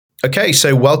Okay,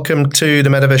 so welcome to the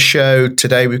Metaverse Show.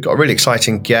 Today we've got a really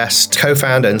exciting guest,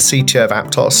 co-founder and CTO of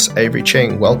Aptos, Avery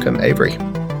Ching. Welcome, Avery.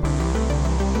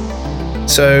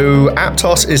 So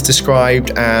Aptos is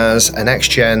described as a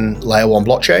next-gen layer 1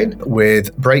 blockchain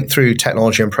with breakthrough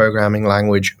technology and programming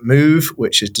language Move,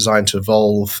 which is designed to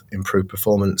evolve, improve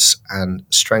performance, and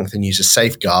strengthen user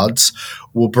safeguards.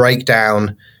 We'll break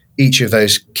down each of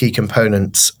those key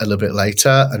components a little bit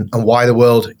later and why the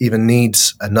world even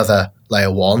needs another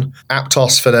layer 1.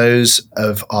 Aptos, for those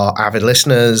of our avid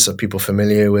listeners, or people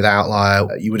familiar with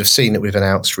Outlier, you would have seen that we've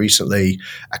announced recently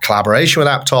a collaboration with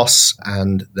Aptos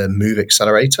and the Move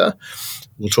Accelerator.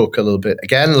 We'll talk a little bit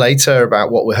again later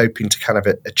about what we're hoping to kind of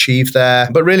achieve there.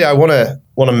 But really, I want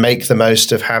to make the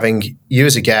most of having you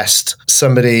as a guest,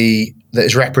 somebody that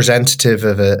is representative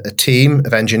of a team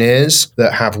of engineers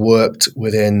that have worked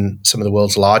within some of the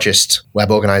world's largest web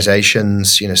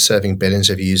organizations, serving billions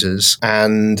of users.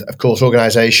 And of course,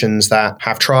 organizations that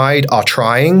have are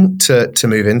trying to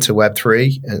move into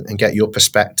Web3 and get your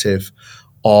perspective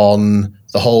on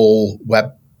the whole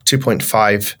Web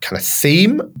 2.5 kind of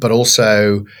theme, but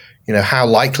also, how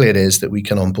likely it is that we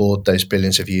can onboard those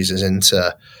billions of users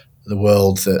into the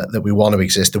world that we want to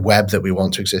exist, the web that we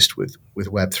want to exist with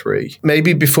Web3.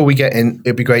 Maybe before we get in,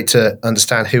 it'd be great to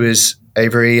understand who is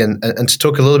Avery and to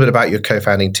talk a little bit about your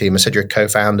co-founding team. I said you're a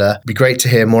co-founder. It'd be great to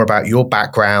hear more about your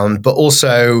background, but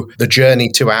also the journey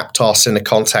to Aptos in the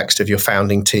context of your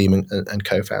founding team and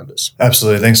co-founders.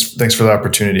 Absolutely. Thanks for the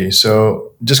opportunity.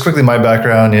 So just quickly, my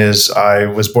background is I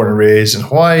was born and raised in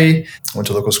Hawaii, went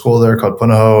to a local school there called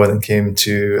Punahou, and then came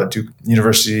to Duke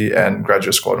University and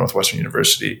graduate school at Northwestern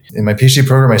University. In my PhD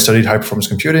program, I studied high-performance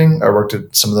computing. I worked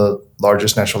at some of the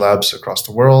largest national labs across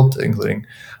the world, including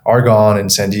Argonne and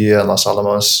Sandia and Los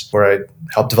Alamos, where I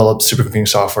helped develop supercomputing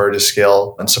software to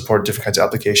scale and support different kinds of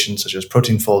applications such as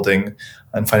protein folding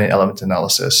and finite element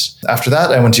analysis. After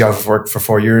that, I went to Yahoo for work for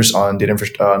 4 years on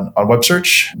on web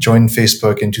search, joined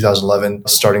Facebook in 2011,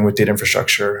 starting with data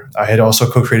infrastructure. I had also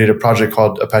co-created a project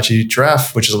called Apache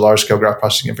Giraffe, which is a large-scale graph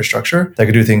processing infrastructure that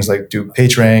could do things like do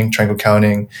PageRank, triangle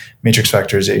counting, matrix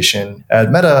factorization.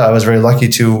 At Meta, I was very lucky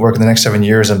to work in the next 7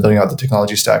 years on building out the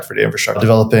technology stack for data infrastructure,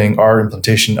 developing our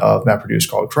implementation of MapReduce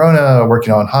called Corona,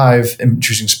 working on Hive,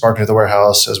 introducing Spark into the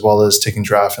warehouse, as well as taking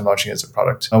Giraffe and launching it as a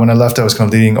product. When I left, I was kind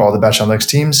of leading all the batch analytics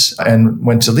teams and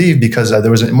went to leave because there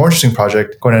was a more interesting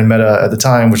project going on in Meta at the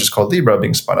time, which is called Libra,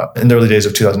 being spun up in the early days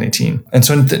of 2018. And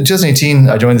so in 2018,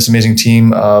 I joined this amazing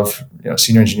team of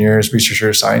senior engineers,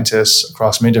 researchers, scientists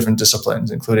across many different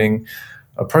disciplines, including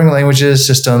programming languages,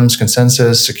 systems,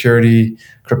 consensus, security,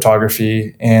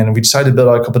 cryptography, and we decided to build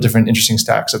out a couple of different interesting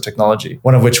stacks of technology,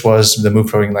 one of which was the Move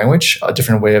programming language, a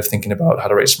different way of thinking about how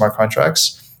to write smart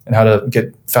contracts and how to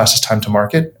get fastest time to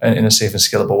market in a safe and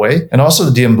scalable way. And also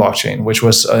the DM blockchain, which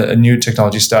was a new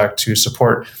technology stack to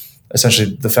support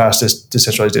essentially the fastest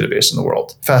decentralized database in the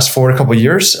world. Fast forward a couple of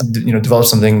years, developed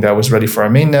something that was ready for our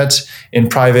mainnet in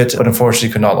private, but unfortunately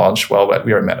could not launch while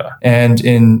we were at Meta. And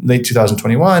in late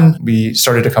 2021, we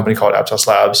started a company called Aptos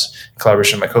Labs, in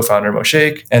collaboration with my co-founder, Mo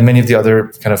Sheikh, and many of the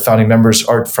other kind of founding members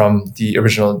are from the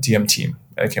original DM team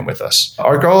that came with us.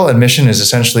 Our goal and mission is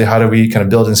essentially how do we kind of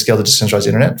build and scale the decentralized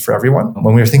internet for everyone.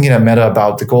 When we were thinking at Meta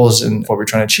about the goals and what we're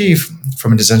trying to achieve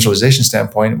from a decentralization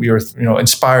standpoint, we were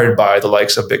inspired by the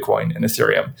likes of Bitcoin and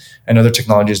Ethereum and other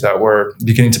technologies that were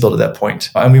beginning to build at that point.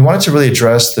 And we wanted to really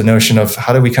address the notion of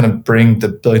how do we kind of bring the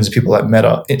billions of people at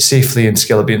Meta safely and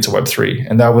scalably into Web3.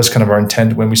 And that was kind of our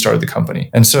intent when we started the company.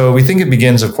 And so we think it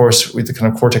begins, of course, with the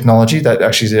kind of core technology that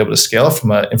actually is able to scale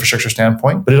from an infrastructure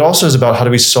standpoint. But it also is about how do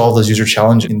we solve those user challenges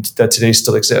that today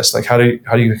still exist. Like how do you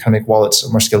kind of make wallets a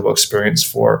more scalable experience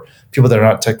for people that are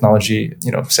not technology,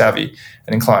 savvy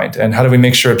and inclined? And how do we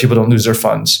make sure people don't lose their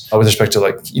funds with respect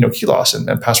to key loss and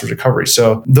password recovery?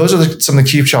 So those are some of the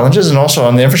key challenges. And also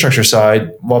on the infrastructure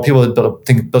side, while people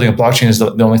think building a blockchain is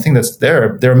the only thing that's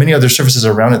there are many other services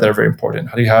around it that are very important.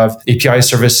 How do you have API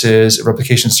services,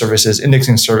 replication services,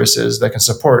 indexing services that can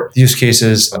support use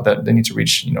cases that they need to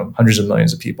reach, hundreds of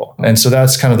millions of people? And so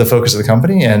that's kind of the focus of the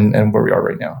company and where we are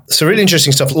right now. So really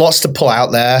interesting stuff. Lots to pull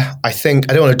out there. I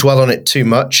think I don't want to dwell on it too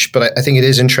much, but I think it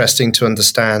is interesting to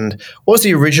understand what was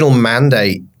the original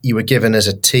mandate you were given as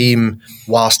a team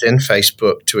whilst in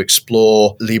Facebook to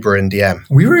explore Libra and DM?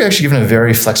 We were actually given a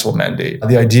very flexible mandate.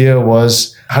 The idea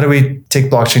was, how do we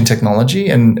take blockchain technology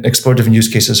and explore different use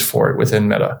cases for it within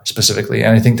Meta specifically?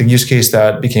 And I think the use case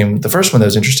that became the first one that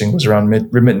was interesting was around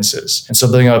remittances. And so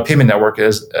building out a payment network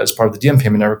as part of the DM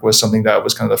payment network was something that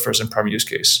was kind of the first and primary use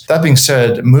case. That being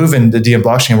said, Move and the DM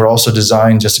blockchain were also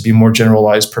designed just to be more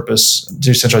generalized purpose,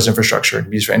 decentralized infrastructure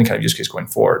and be used for any kind of use case going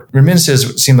forward.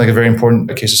 Remittances seemed like a very important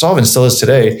case case to solve, and still is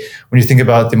today. When you think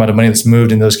about the amount of money that's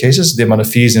moved in those cases, the amount of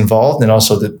fees involved, and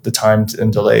also the time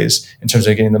and delays in terms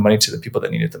of getting the money to the people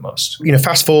that need it the most.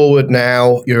 Fast forward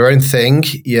now, your own thing,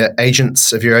 you're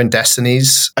agents of your own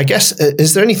destinies. I guess,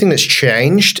 is there anything that's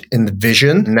changed in the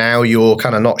vision? Now you're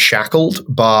kind of not shackled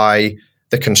by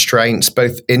the constraints,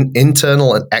 both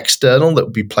internal and external, that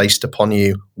would be placed upon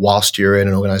you whilst you're in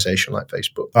an organization like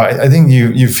Facebook? I think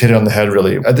you've hit it on the head,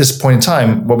 really. At this point in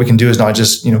time, what we can do is not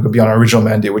just go beyond our original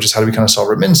mandate, which is how do we kind of solve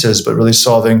remittances, but really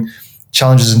solving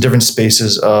challenges in different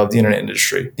spaces of the internet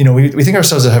industry. We think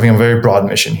ourselves as having a very broad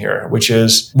mission here, which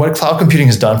is what cloud computing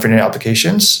has done for internet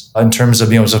applications in terms of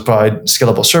being able to provide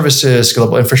scalable services,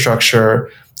 scalable infrastructure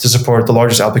to support the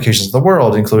largest applications in the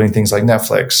world, including things like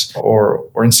Netflix or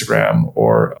Instagram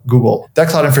or Google. That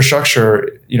cloud infrastructure,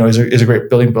 is a great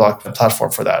building block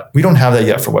platform for that. We don't have that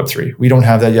yet for Web3. We don't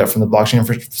have that yet from the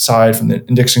blockchain side, from the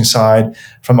indexing side,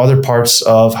 from other parts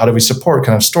of how do we support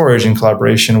kind of storage in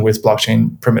collaboration with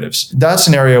blockchain primitives. That's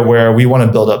an area where we want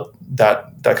to build up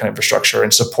that kind of infrastructure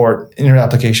and support internet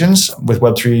applications with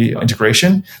Web3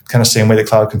 integration, kind of same way that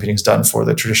cloud computing is done for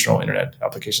the traditional internet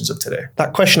applications of today.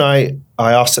 That question I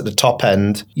asked at the top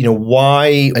end,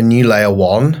 why a new layer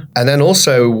one? And then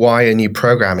also why a new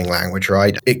programming language,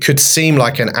 right? It could seem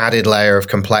like an added layer of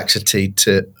complexity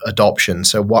to adoption.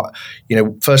 So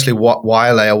firstly, why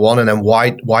a layer one? And then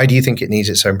why do you think it needs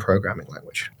its own programming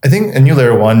language? I think a new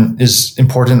layer one is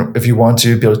important if you want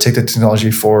to be able to take the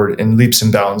technology forward in leaps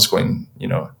and bounds going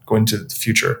into the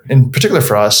future. In particular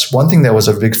for us, one thing that was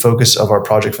a big focus of our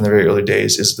project from the very early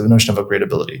days is the notion of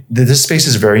upgradability. This space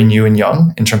is very new and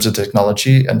young in terms of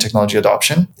technology and technology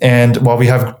adoption. And while we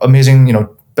have amazing,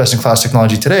 best-in-class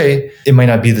technology today, it might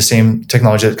not be the same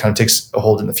technology that kind of takes a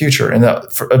hold in the future. And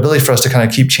the ability for us to kind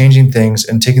of keep changing things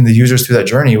and taking the users through that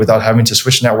journey without having to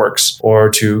switch networks or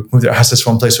to move their assets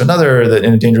from one place to another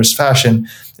in a dangerous fashion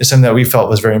is something that we felt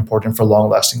was very important for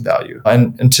long-lasting value.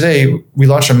 And today, we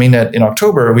launched our mainnet in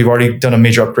October. We've already done a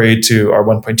major upgrade to our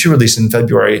 1.2 release in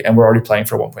February, and we're already planning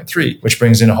for 1.3, which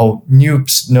brings in a whole new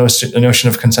notion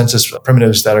of consensus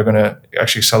primitives that are going to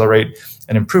actually accelerate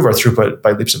and improve our throughput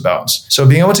by leaps and bounds. So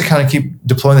being able to kind of keep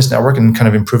deploying this network and kind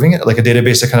of improving it, like a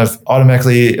database that kind of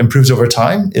automatically improves over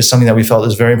time, is something that we felt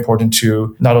is very important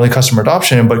to not only customer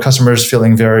adoption, but customers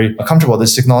feeling very comfortable.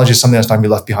 This technology is something that's not going to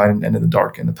be left behind and in the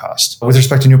dark in the past. With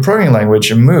respect to new programming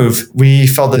language and Move, we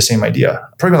felt the same idea.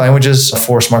 Programming languages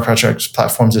for smart contracts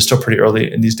platforms is still pretty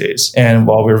early in these days. And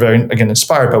while we're very, again,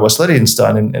 inspired by what Sleddy's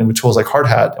done and with tools like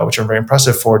Hardhat, which are very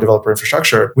impressive for developer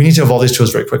infrastructure, we need to evolve these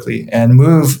tools very quickly. And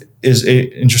Move is an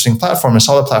interesting platform, a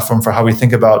solid platform for how we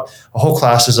think about a whole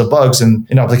classes of bugs in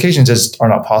applications that are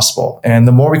not possible. And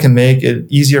the more we can make it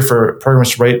easier for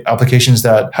programmers to write applications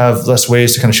that have less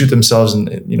ways to kind of shoot themselves in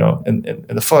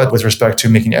the foot with respect to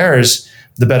making errors,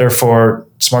 the better for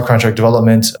smart contract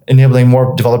development, enabling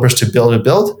more developers to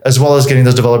build, as well as getting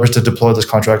those developers to deploy those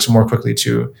contracts more quickly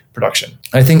to production.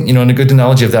 I think, and a good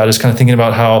analogy of that is kind of thinking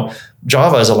about how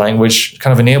Java as a language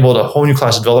kind of enabled a whole new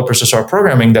class of developers to start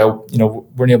programming that,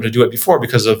 weren't able to do it before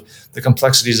because of the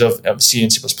complexities of C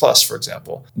and C++, for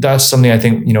example. That's something I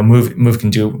think, Move can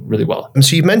do really well. And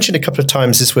so you mentioned a couple of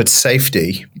times this word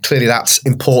safety. Clearly that's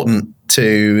important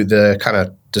to the kind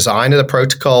of design of the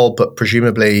protocol, but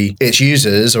presumably its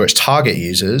users or its target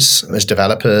users as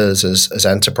developers, as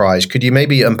enterprise. Could you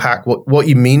maybe unpack what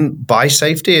you mean by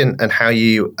safety and how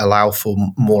you allow for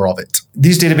more of it?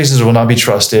 These databases will not be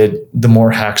trusted the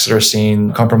more hacks that are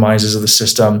seen, compromises of the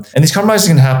system. And these compromises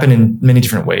can happen in many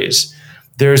different ways.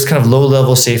 There's kind of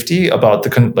low-level safety about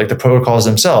the protocols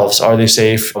themselves. Are they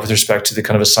safe with respect to the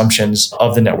kind of assumptions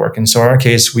of the network? And so in our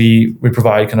case, we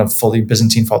provide kind of fully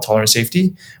Byzantine fault-tolerant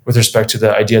safety with respect to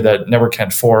the idea that network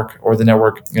can't fork or the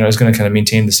network is going to kind of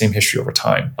maintain the same history over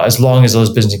time, as long as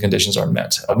those Byzantine conditions are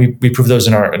met. We prove those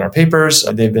in our papers.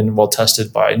 They've been well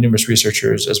tested by numerous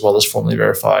researchers as well as formally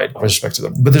verified with respect to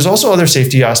them. But there's also other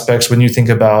safety aspects when you think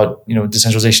about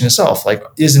decentralization itself. Like,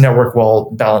 is the network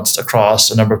well balanced across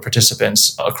a number of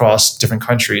participants across different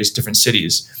countries, different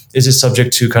cities? Is it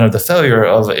subject to kind of the failure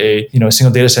of a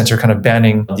single data center kind of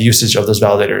banning the usage of those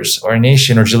validators, or a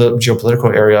nation or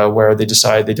geopolitical area where they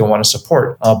decide they don't want to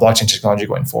support blockchain technology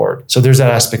going forward? So there's that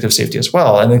aspect of safety as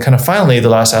well. And then kind of finally, the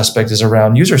last aspect is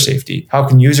around user safety. How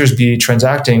can users be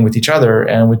transacting with each other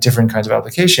and with different kinds of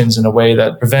applications in a way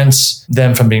that prevents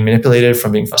them from being manipulated,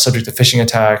 from being subject to phishing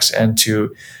attacks, and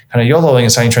to kind of YOLOing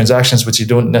and signing transactions, which you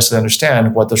don't necessarily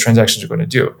understand what those transactions are going to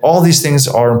do. All these things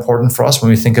are important for us when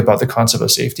we think about the concept of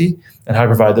safety and how to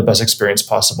provide the best experience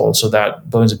possible so that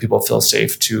billions of people feel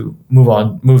safe to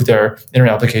move their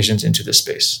internet applications into this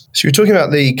space. So you're talking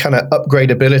about the kind of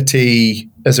upgradability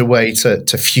as a way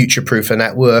to future-proof a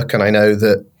network. And I know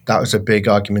that was a big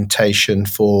argumentation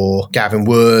for Gavin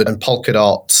Wood and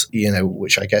Polkadot,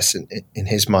 which I guess in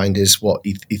his mind is what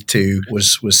ETH2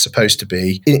 was supposed to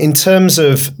be. In terms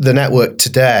of the network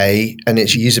today and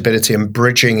its usability and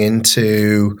bridging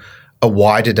into a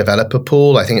wider developer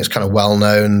pool, I think it's kind of well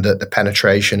known that the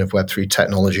penetration of Web3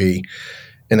 technology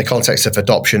in the context of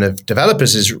adoption of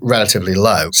developers is relatively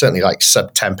low. Certainly like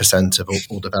sub 10% of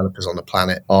all developers on the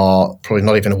planet are probably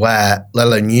not even aware, let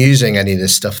alone using any of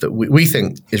this stuff that we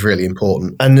think is really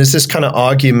important. And there's this kind of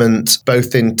argument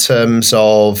both in terms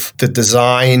of the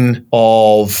design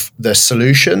of the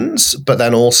solutions, but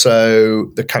then also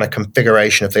the kind of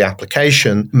configuration of the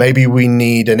application. Maybe we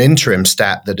need an interim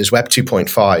step that is Web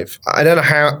 2.5. I don't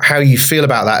know how you feel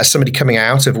about that as somebody coming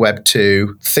out of Web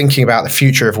 2, thinking about the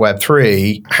future of Web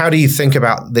 3. How do you think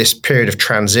about this period of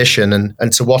transition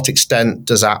and to what extent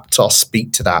does Aptos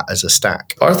speak to that as a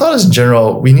stack? Our thought is in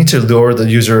general, we need to lower the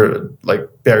user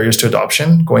barriers to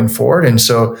adoption going forward. And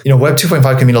so, Web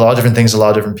 2.5 can mean a lot of different things to a lot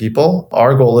of different people.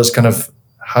 Our goal is kind of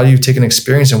how do you take an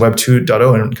experience in Web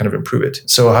 2.0 and kind of improve it?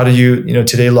 So how do you,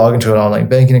 today log into an online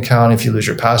banking account? If you lose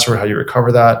your password, how do you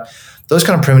recover that? Those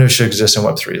kind of primitives should exist in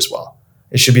Web 3 as well.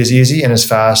 It should be as easy and as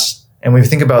fast. And when we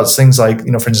think about things like, for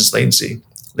instance, latency.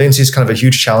 Latency is kind of a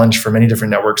huge challenge for many different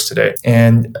networks today.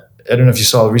 And I don't know if you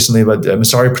saw recently, but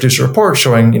Masari produced a report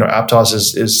showing, Aptos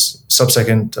is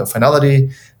sub-second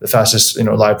finality, the fastest,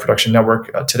 live production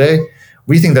network today.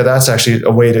 We think that that's actually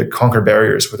a way to conquer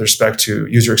barriers with respect to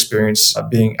user experience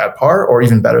being at par or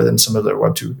even better than some of the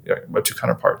Web 2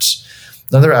 counterparts.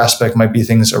 Another aspect might be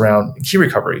things around key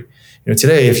recovery.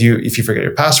 Today, if you forget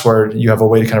your password, you have a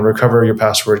way to kind of recover your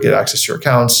password, get access to your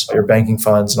accounts, your banking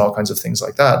funds, and all kinds of things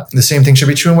like that. The same thing should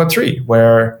be true in Web3,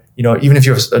 where even if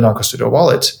you have a non-custodial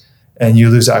wallet and you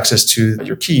lose access to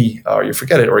your key, or you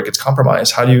forget it, or it gets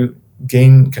compromised, how do you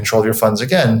gain control of your funds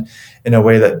again in a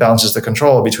way that balances the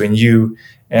control between you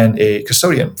and a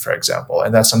custodian, for example?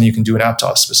 And that's something you can do in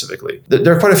Aptos specifically.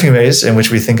 There are quite a few ways in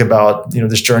which we think about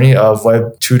this journey of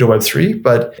Web 2 to Web 3,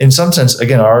 but in some sense,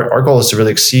 again, our goal is to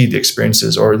really exceed the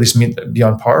experiences or at least be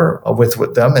on par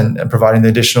with them and providing the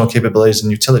additional capabilities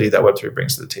and utility that Web 3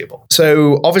 brings to the table.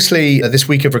 So obviously this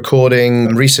week of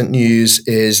recording, recent news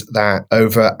is that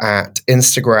over at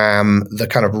Instagram, the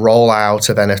kind of rollout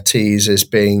of NFTs is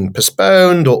being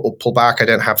postponed or pulled back. I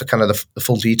don't have the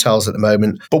full details at the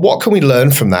moment, but what can we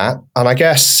learn from that? And I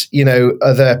guess,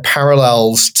 are there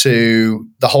parallels to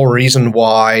the whole reason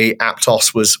why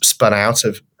Aptos was spun out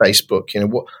of Facebook?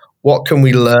 What can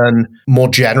we learn more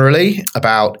generally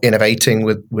about innovating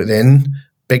within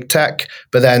big tech?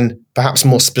 But then perhaps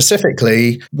more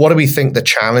specifically, what do we think the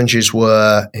challenges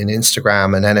were in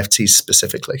Instagram and NFTs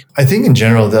specifically? I think in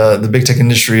general, the big tech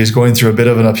industry is going through a bit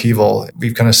of an upheaval.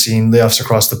 We've kind of seen layoffs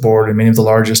across the board in many of the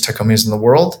largest tech companies in the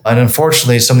world. And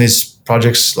unfortunately, some of these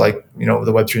projects like,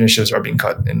 the Web3 initiatives are being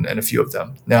cut in a few of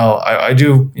them. Now, I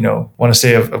do, want to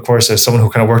say, of course, as someone who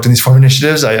kind of worked in these four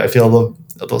initiatives, I feel a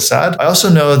little sad. I also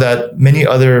know that many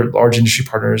other large industry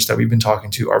partners that we've been talking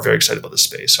to are very excited about this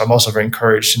space. So I'm also very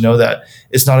encouraged to know that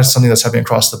it's not something that's happening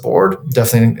across the board.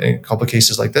 Definitely in a couple of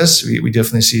cases like this, we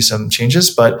definitely see some changes.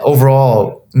 But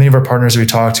overall, many of our partners that we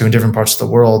talk to in different parts of the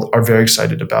world are very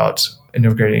excited about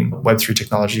integrating Web3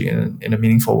 technology in a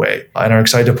meaningful way and are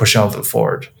excited to push it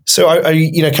forward. So are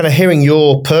you kind of hearing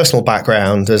your personal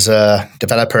background as a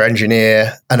developer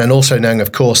engineer, and then also knowing,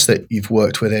 of course, that you've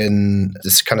worked within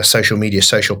this kind of social media,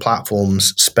 social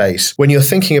platforms space. When you're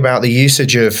thinking about the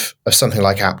usage of something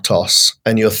like Aptos,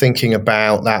 and you're thinking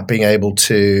about that being able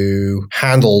to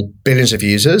handle billions of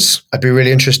users, I'd be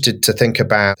really interested to think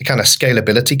about the kind of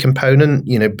scalability component,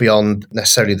 beyond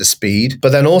necessarily the speed.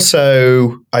 But then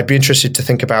also, I'd be interested to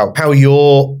think about how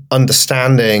you're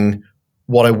understanding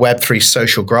what a Web3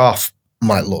 social graph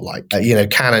might look like.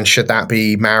 Can and should that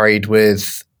be married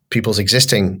with people's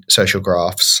existing social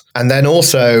graphs? And then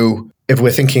also, if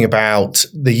we're thinking about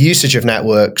the usage of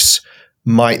networks,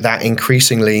 might that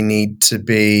increasingly need to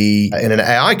be in an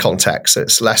AI context?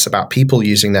 It's less about people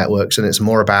using networks and it's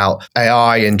more about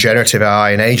AI and generative AI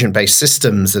and agent-based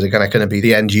systems that are going to be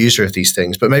the end user of these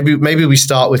things. But maybe we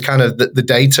start with kind of the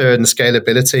data and the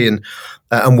scalability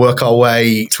and work our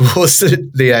way towards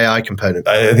the AI component.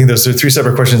 I think those are three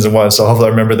separate questions in one, so hopefully I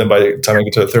remember them by the time I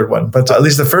get to the third one. But at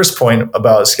least the first point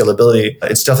about scalability,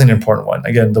 it's definitely an important one.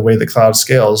 Again, the way the cloud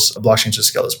scales, a blockchain should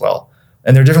scale as well.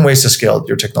 And there are different ways to scale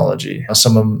your technology.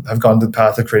 Some of them have gone the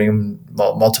path of creating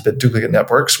multiple duplicate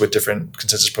networks with different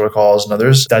consensus protocols and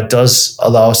others. That does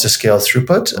allow us to scale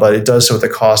throughput, but it does so at the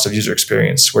cost of user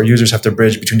experience, where users have to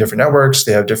bridge between different networks.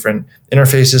 They have different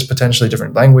interfaces, potentially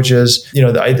different languages.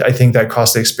 I think that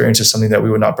costly experience is something that we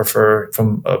would not prefer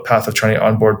from a path of trying to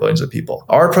onboard billions of people.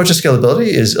 Our approach to scalability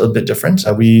is a bit different.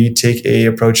 We take a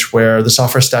approach where the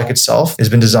software stack itself has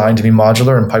been designed to be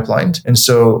modular and pipelined. And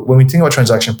so when we think about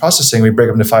transaction processing, we break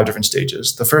up into 5 different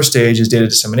stages. The first stage is data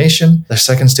dissemination. The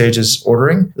second stage is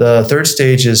ordering. The third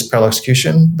stage is parallel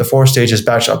execution. The fourth stage is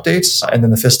batch updates. And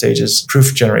then the fifth stage is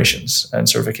proof generations and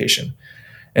certification.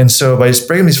 And so by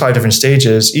breaking these 5 different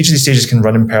stages, each of these stages can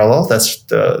run in parallel.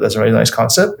 That's a really nice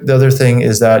concept. The other thing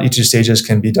is that each of these stages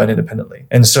can be done independently.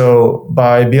 And so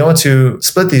by being able to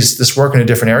split this work into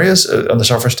different areas on the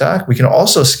software stack, we can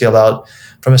also scale out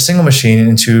from a single machine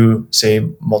into, say,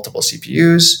 multiple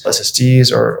CPUs,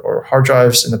 SSDs, or hard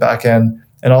drives in the back end,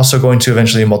 and also going to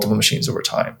eventually multiple machines over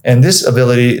time. And this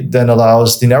ability then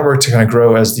allows the network to kind of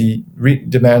grow as the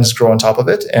demands grow on top of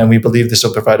it. And we believe this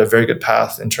will provide a very good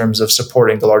path in terms of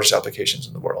supporting the largest applications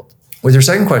in the world. With your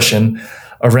second question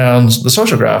around the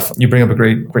social graph, you bring up a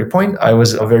great point. I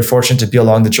was very fortunate to be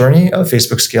along the journey of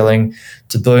Facebook scaling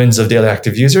to billions of daily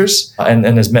active users and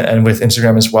with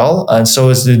Instagram as well. And so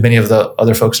is many of the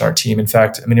other folks on our team. In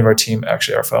fact, many of our team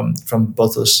actually are from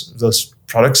both those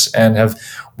products and have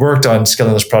worked on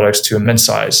scaling those products to immense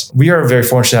size. We are very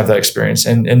fortunate to have that experience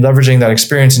and leveraging that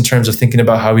experience in terms of thinking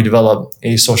about how we develop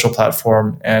a social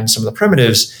platform and some of the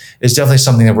primitives is definitely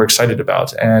something that we're excited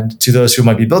about. And to those who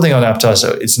might be building on Aptos,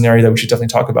 it's an area that we should definitely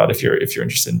talk about if you're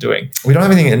interested in doing. We don't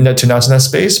have anything to announce in that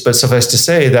space, but suffice to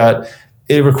say that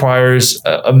it requires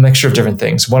a mixture of different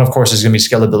things. One, of course, is going to be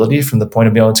scalability from the point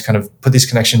of being able to kind of put these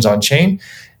connections on chain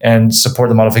and support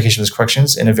the modification of those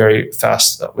corrections in a very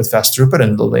fast throughput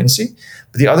and low latency.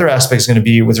 But the other aspect is going to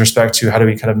be with respect to how do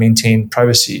we kind of maintain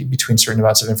privacy between certain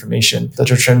amounts of information that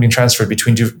are being transferred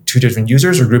between two different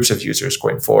users or groups of users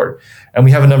going forward. And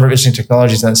we have a number of interesting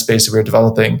technologies in that space that we're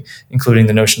developing, including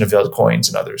the notion of veiled coins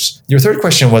and others. Your third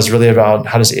question was really about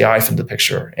how does AI fit into the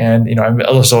picture? And I'm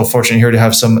also fortunate here to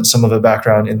have some of a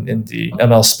background in the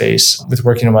ML space with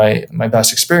working on my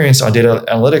vast experience on data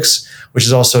analytics, which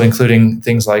is also including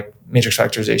things like matrix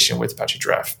factorization with Apache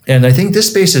Giraffe. And I think this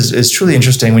space is truly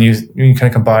interesting when you kind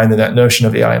of combine that notion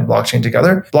of AI and blockchain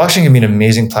together. Blockchain can be an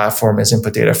amazing platform as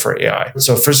input data for AI.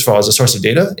 So first of all, as a source of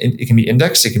data, it can be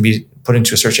indexed, it can be put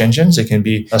into search engines, it can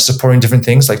be supporting different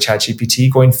things like ChatGPT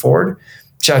going forward.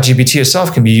 ChatGPT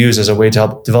itself can be used as a way to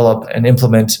help develop and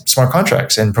implement smart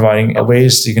contracts and providing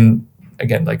ways you can,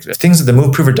 again, like things that the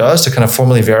move prover does to kind of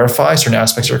formally verify certain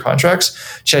aspects of your contracts.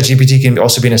 ChatGPT can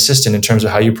also be an assistant in terms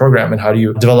of how you program and how do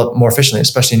you develop more efficiently,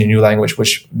 especially in a new language,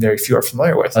 which very few are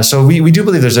familiar with. So we do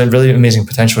believe there's a really amazing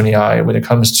potential in AI when it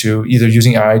comes to either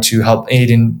using AI to help aid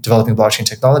in developing blockchain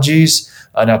technologies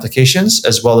and applications,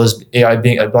 as well as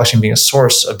blockchain being a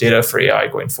source of data for AI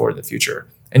going forward in the future.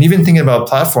 And even thinking about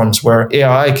platforms where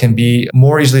AI can be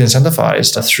more easily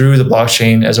incentivized through the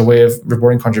blockchain as a way of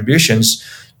rewarding contributions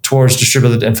towards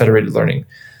distributed and federated learning.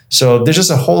 So there's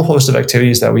just a whole host of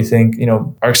activities that we think,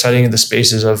 are exciting in the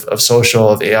spaces of social,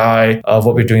 of AI, of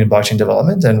what we're doing in blockchain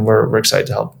development. And we're excited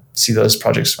to help see those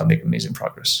projects make amazing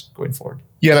progress going forward.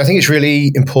 Yeah, and I think it's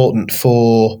really important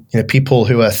for people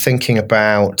who are thinking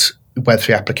about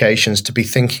Web3 applications to be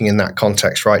thinking in that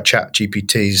context, right?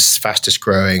 ChatGPT's fastest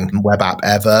growing web app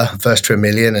ever, first to 1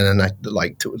 million, and then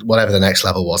whatever the next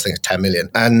level was, I think it's 10 million.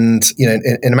 And,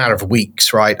 in a matter of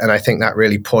weeks, right? And I think that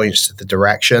really points to the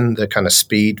direction, the kind of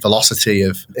speed, velocity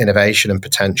of innovation and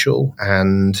potential.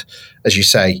 And as you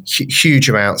say, huge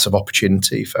amounts of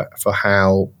opportunity for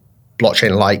how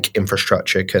blockchain-like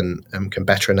infrastructure can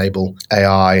better enable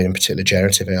AI, and in particular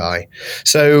generative AI.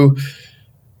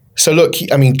 So look,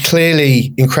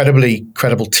 clearly incredibly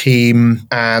credible team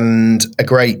and a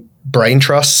great brain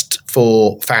trust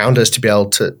for founders to be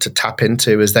able to tap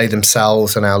into as they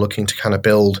themselves are now looking to kind of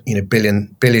build,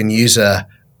 billion user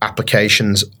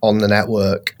applications on the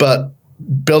network. But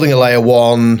building a layer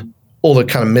one, all the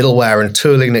kind of middleware and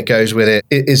tooling that goes with it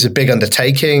is a big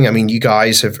undertaking. You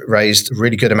guys have raised a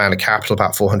really good amount of capital,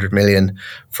 about 400 million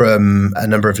from a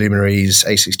number of luminaries,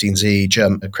 A16Z,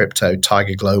 Jump, Crypto,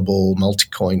 Tiger Global,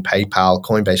 Multicoin, PayPal,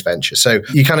 Coinbase Venture. So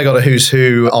you kind of got a who's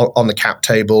who on the cap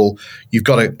table. You've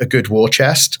got a good war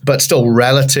chest, but still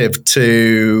relative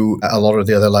to a lot of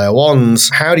the other layer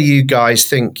ones, how do you guys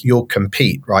think you'll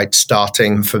compete, right?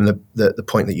 Starting from the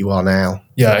point that you are now?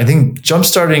 Yeah, I think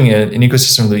jumpstarting an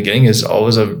ecosystem from the beginning is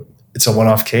always a it's a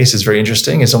one-off case. It's very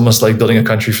interesting. It's almost like building a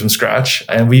country from scratch.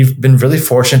 And we've been really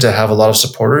fortunate to have a lot of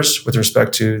supporters with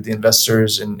respect to the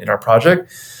investors in our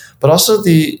project, but also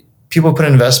the people who put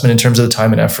in investment in terms of the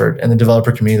time and effort, and the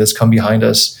developer community that's come behind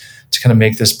us to kind of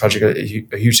make this project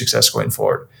a huge success going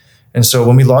forward. And so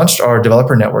when we launched our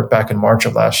developer network back in March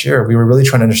of last year, we were really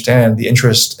trying to understand the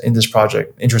interest in this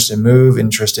project, interest in Move,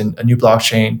 interest in a new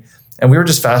blockchain. And we were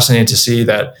just fascinated to see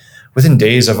that within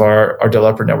days of our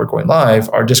developer network going live,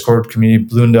 our Discord community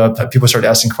ballooned up. People started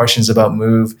asking questions about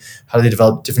Move, how do they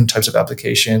develop different types of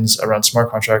applications around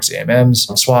smart contracts, AMMs,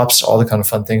 swaps, all the kind of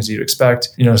fun things that you'd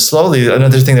expect. Slowly,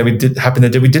 another thing that we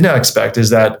did not expect is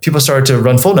that people started to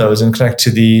run full nodes and connect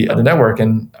to the network.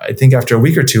 And I think after a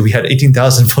week or two, we had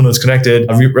 18,000 full nodes connected,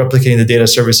 replicating the data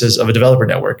services of a developer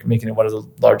network, making it one of the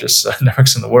largest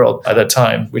networks in the world at that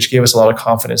time, which gave us a lot of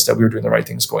confidence that we were doing the right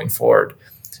things going forward.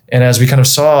 And as we kind of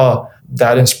saw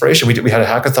that inspiration, we had a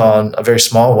hackathon, a very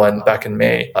small one back in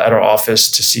May at our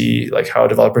office to see like how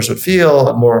developers would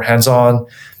feel more hands-on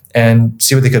and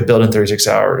see what they could build in 36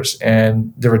 hours.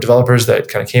 And there were developers that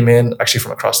kind of came in actually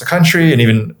from across the country and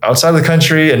even outside of the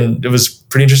country. And it was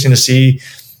pretty interesting to see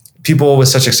people with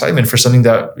such excitement for something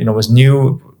that, was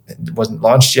new, wasn't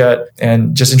launched yet,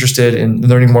 and just interested in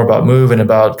learning more about Move and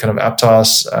about kind of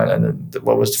Aptos and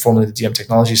what was formerly the DM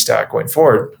technology stack going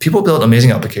forward. People built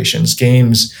amazing applications,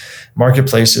 games,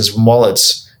 marketplaces,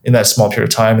 wallets in that small period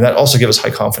of time. And that also gave us high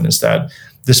confidence that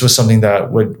this was something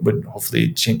that would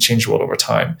hopefully change the world over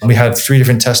time. And we had 3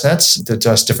 different test nets that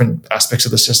test different aspects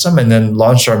of the system, and then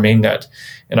launched our mainnet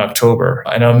in October.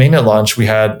 And on mainnet launch, we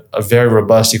had a very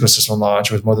robust ecosystem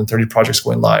launch with more than 30 projects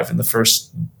going live in the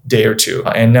first day or two.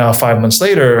 And now 5 months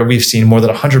later, we've seen more than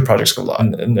 100 projects go live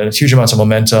and huge amounts of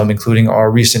momentum, including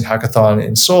our recent hackathon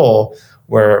in Seoul,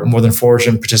 where more than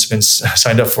 400 participants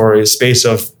signed up for a space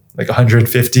of like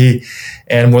 150,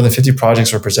 and more than 50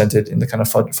 projects were presented in the kind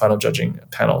of final judging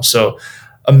panel. So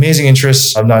amazing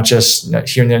interest, not just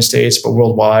here in the United States, but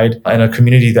worldwide, and a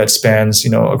community that spans,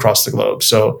 across the globe.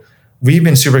 So we've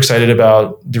been super excited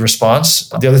about the response.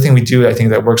 The other thing we do, I think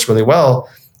that works really well,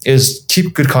 is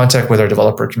keep good contact with our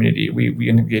developer community. We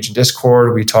engage in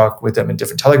Discord. We talk with them in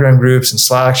different Telegram groups and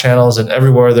Slack channels, and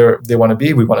everywhere they want to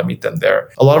be, we want to meet them there.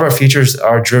 A lot of our features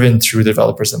are driven through the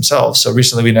developers themselves. So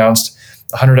recently we announced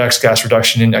 100x gas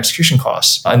reduction in execution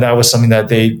costs. And that was something that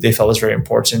they felt was very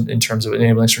important in terms of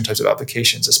enabling certain types of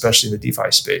applications, especially in the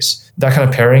DeFi space. That kind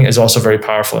of pairing is also very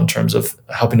powerful in terms of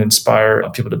helping to inspire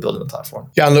people to build in the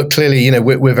platform. Yeah, and look, clearly,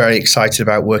 we're very excited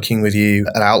about working with you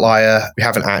at Outlier. We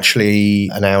haven't actually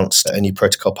announced a new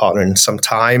protocol partner in some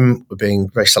time. We're being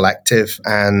very selective,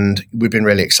 and we've been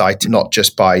really excited, not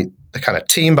just by the kind of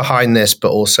team behind this,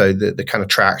 but also the kind of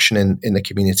traction in the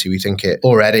community. We think it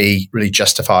already really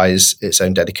justifies its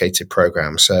own dedicated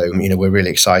program. So, we're really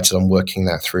excited on working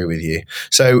that through with you.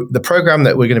 So the program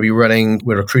that we're going to be running,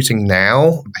 we're recruiting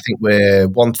now. I think we're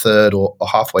 1/3 or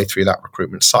halfway through that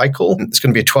recruitment cycle. It's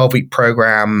going to be a 12-week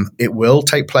program. It will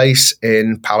take place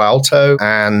in Palo Alto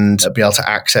and be able to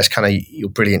access kind of your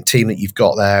brilliant team that you've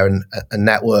got there and a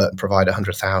network, provide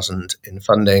 100,000 in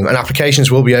funding. And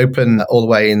applications will be open all the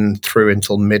way in through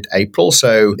until mid-April.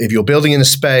 So if you're building in a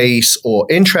space or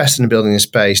interested in building in a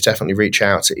space, definitely reach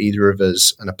out to either of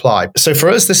us and apply. So for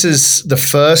us, this is the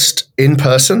first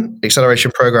in-person acceleration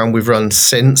program we've run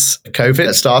since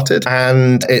COVID started.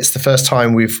 And it's the first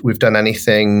time we've done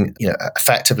anything,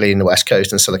 effectively in the West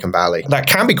Coast and Silicon Valley. That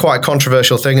can be quite a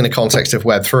controversial thing in the context of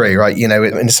Web3, right? In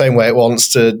the same way it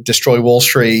wants to destroy Wall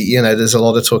Street, there's a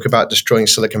lot of talk about destroying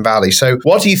Silicon Valley. So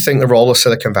what do you think the role of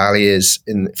Silicon Valley is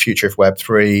in the future of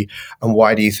Web3? And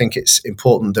why do you think it's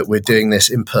important that we're doing this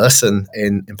in person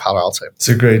in Palo Alto? It's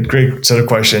a great set of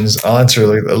questions. I'll answer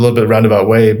like a little bit roundabout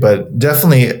way, but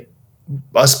definitely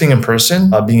us being in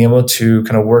person, being able to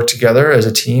kind of work together as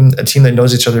a team that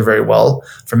knows each other very well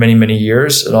for many, many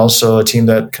years, and also a team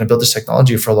that kind of built this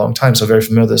technology for a long time, so very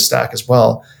familiar with the stack as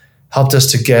well, helped us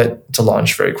to get to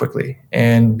launch very quickly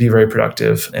and be very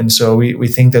productive. And so we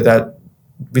think that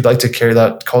we'd like to carry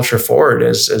that culture forward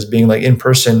as being like in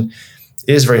person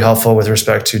is very helpful with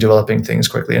respect to developing things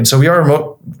quickly. And so we are a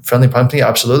remote-friendly company,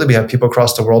 absolutely. We have people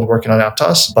across the world working on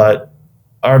Aptos, but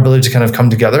our ability to kind of come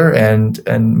together and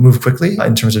move quickly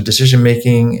in terms of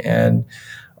decision-making and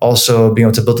also being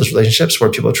able to build those relationships where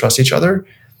people trust each other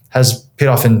has paid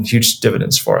off in huge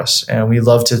dividends for us. And we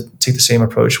love to take the same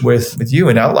approach with you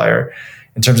and Outlier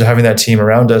in terms of having that team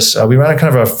around us. We ran a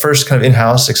kind of a first kind of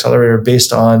in-house accelerator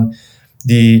based on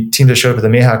the team that showed up at the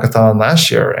May Hackathon last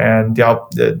year, and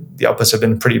the outputs have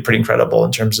been pretty incredible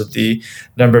in terms of the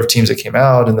number of teams that came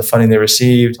out and the funding they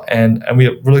received. And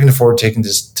we're looking forward to taking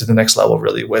this to the next level,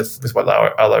 really, with what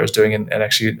Outlier is doing, and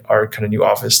actually our kind of new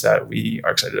office that we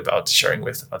are excited about sharing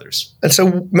with others. And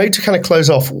so maybe to kind of close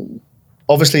off,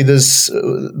 obviously there's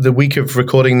the week of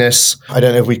recording this, I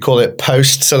don't know if we call it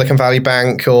post Silicon Valley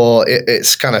Bank, or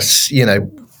it's kind of,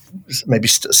 maybe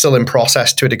still in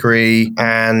process to a degree,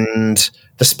 and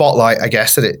the spotlight, I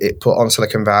guess, that it put on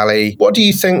Silicon Valley. What do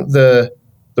you think the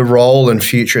role and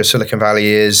future of Silicon Valley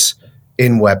is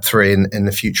in Web3 in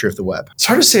the future of the web? It's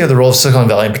hard to say the role of Silicon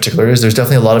Valley in particular is. There's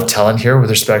definitely a lot of talent here with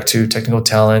respect to technical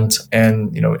talent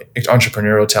and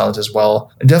entrepreneurial talent as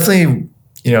well. And definitely,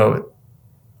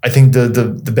 I think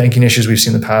the banking issues we've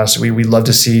seen in the past, we love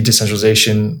to see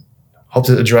decentralization hope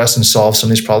to address and solve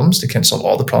some of these problems. They can't solve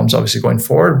all the problems, obviously, going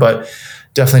forward, but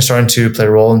definitely starting to play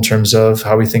a role in terms of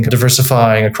how we think of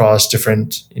diversifying across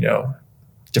different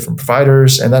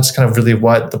providers. And that's kind of really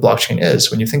what the blockchain is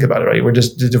when you think about it, right? We're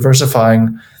just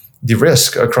diversifying the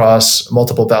risk across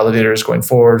multiple validators going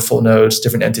forward, full nodes,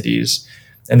 different entities.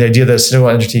 And the idea that a single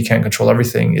entity can't control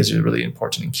everything is really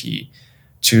important and key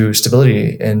to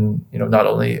stability in, not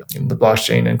only in the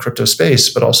blockchain and crypto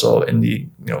space, but also in the,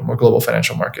 more global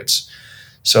financial markets.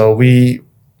 So we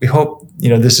hope,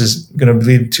 this is going to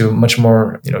lead to much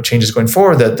more, changes going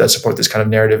forward that support this kind of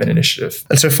narrative and initiative.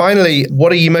 And so finally,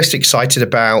 what are you most excited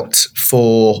about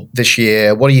for this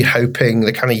year? What are you hoping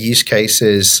the kind of use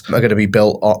cases are going to be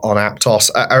built on Aptos,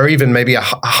 or even maybe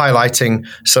highlighting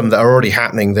some that are already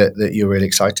happening that you're really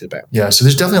excited about? Yeah, so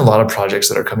there's definitely a lot of projects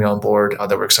that are coming on board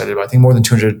that we're excited about. I think more than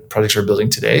 200 projects are building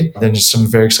today. Then just some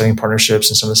very exciting partnerships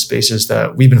in some of the spaces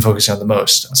that we've been focusing on the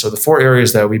most. So the 4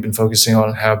 areas that we've been focusing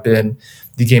on have been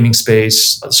the gaming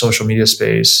space, the social media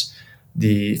space,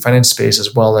 the finance space,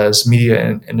 as well as media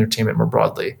and entertainment more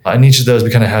broadly. In each of those, we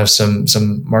kind of have some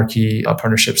marquee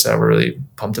partnerships that we're really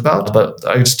pumped about. But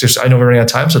I know we're running out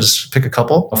of time, so just pick a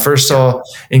couple. First,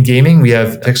 in gaming, we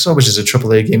have Pixel, which is a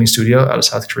AAA gaming studio out of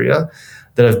South Korea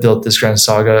that have built this Grand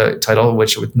Saga title,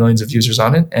 which with millions of users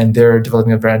on it, and they're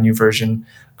developing a brand new version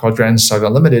called Grand Saga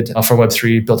Unlimited for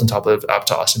Web3 built on top of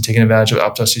Aptos, and taking advantage of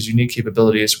Aptos' unique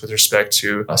capabilities with respect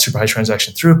to super high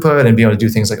transaction throughput and being able to do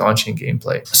things like on-chain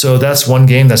gameplay. So that's one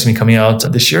game that's going to be coming out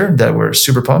this year that we're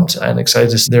super pumped and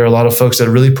excited to see. There are a lot of folks that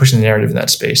are really pushing the narrative in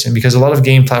that space. And because a lot of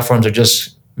game platforms are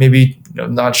just maybe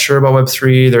not sure about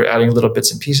Web3, they're adding little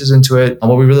bits and pieces into it. And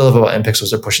what we really love about MPixel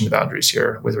is they're pushing the boundaries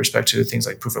here with respect to things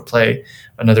like proof of play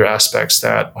and other aspects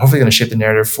that are hopefully going to shape the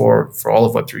narrative for all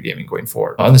of Web3 gaming going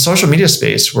forward. In the social media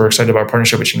space, we're excited about our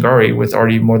partnership with Ching with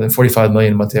already more than 45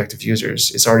 million monthly active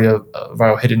users. It's already a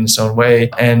viral hit in its own way.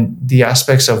 And the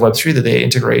aspects of Web3 that they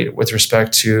integrate with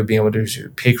respect to being able to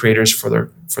pay creators for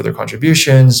their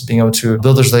contributions, being able to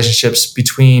build those relationships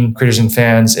between creators and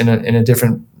fans in a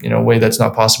different way that's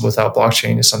not possible without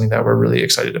blockchain is something that we're really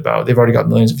excited about. They've already got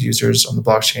millions of users on the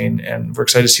blockchain, and we're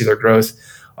excited to see their growth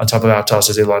on top of Aptos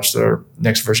as they launch their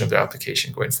next version of their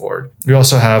application going forward. We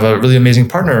also have a really amazing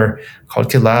partner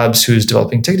called Kid Labs who's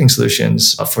developing ticketing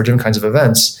solutions for different kinds of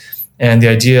events. And the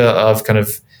idea of kind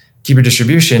of keeper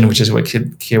distribution, which is what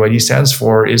KYD stands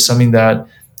for, is something that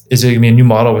is going to be a new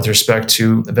model with respect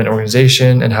to event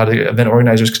organization and how the event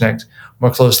organizers connect more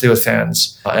closely with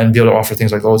fans and be able to offer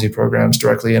things like loyalty programs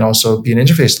directly, and also be an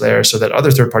interface layer so that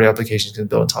other third-party applications can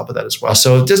build on top of that as well.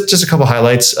 So just a couple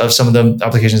highlights of some of the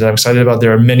applications that I'm excited about.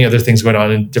 There are many other things going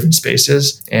on in different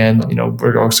spaces. And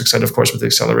we're also excited, of course, with the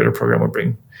accelerator program we'll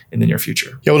bring in the near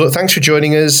future. Yeah, well, look, thanks for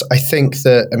joining us. I think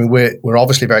that, we're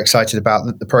obviously very excited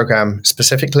about the program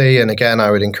specifically. And again, I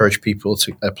would encourage people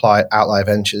to apply at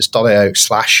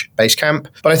outlierventures.io/Basecamp.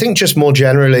 But I think just more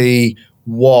generally,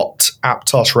 what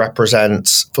Aptos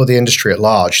represents for the industry at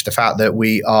large, the fact that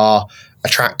we are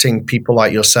attracting people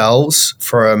like yourselves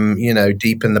from,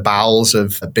 deep in the bowels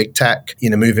of big tech,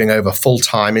 moving over full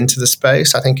time into the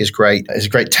space, I think is great. It's a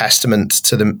great testament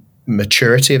to the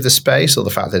maturity of the space, or the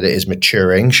fact that it is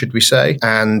maturing, should we say.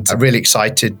 And I'm really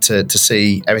excited to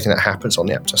see everything that happens on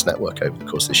the Aptos network over the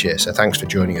course of this year. So thanks for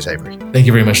joining us, Avery. Thank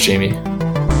you very much, Jamie.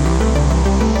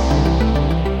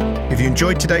 If you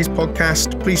enjoyed today's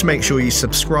podcast, please make sure you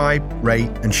subscribe, rate,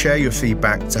 and share your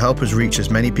feedback to help us reach as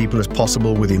many people as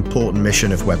possible with the important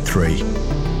mission of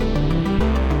Web3.